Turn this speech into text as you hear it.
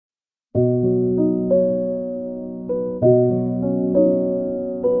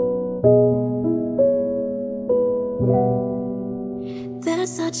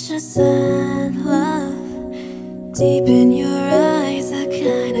such a sad love. Deep in your eyes, a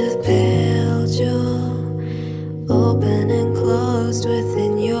kind of pale jewel, open and closed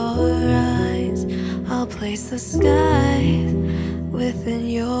within your eyes. I'll place the sky within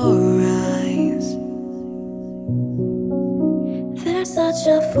your eyes. There's such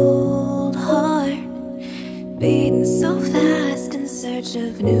a full heart, beating so fast in search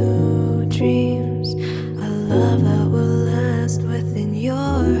of new dreams. A love that will last within your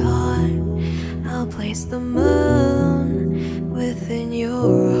heart. I'll place the moon within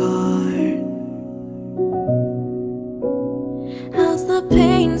your heart. As the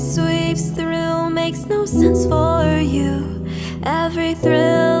pain sweeps through, makes no sense for you. Every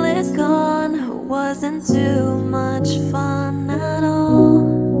thrill is gone, wasn't too much fun at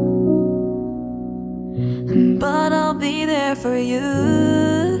all. But I'll be there for you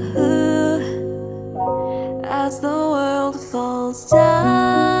as the world falls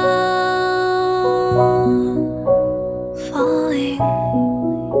down. Falling,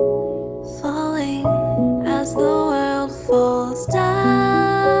 falling, as the world falls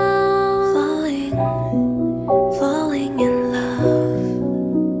down. Falling, falling in love.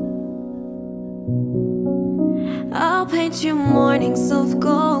 I'll paint you mornings of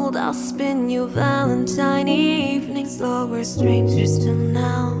gold, I'll spin you Valentine evenings. Though we're strangers till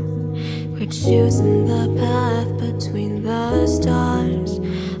now, we're choosing the path between the stars.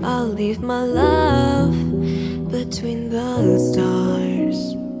 I'll leave my love between the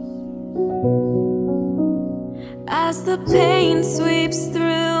stars. As the pain sweeps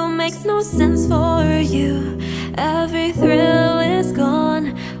through, makes no sense for you. Every thrill is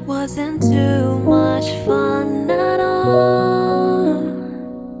gone, wasn't too much fun at all.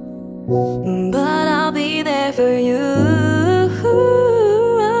 But I'll be there for you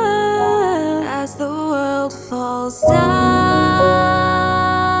as the world falls down.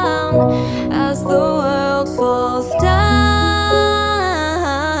 As the world falls down.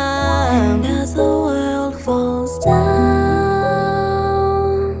 As the world falls down,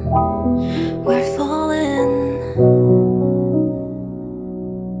 we're falling.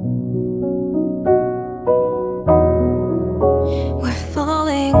 We're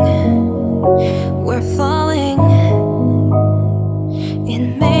falling. We're falling. It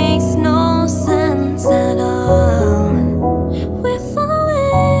makes no sense at all. We're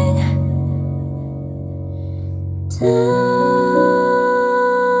falling down.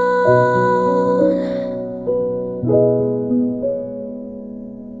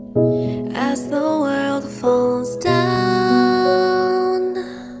 As the world falls down,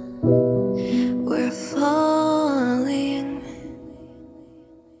 we're falling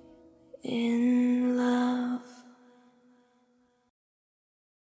in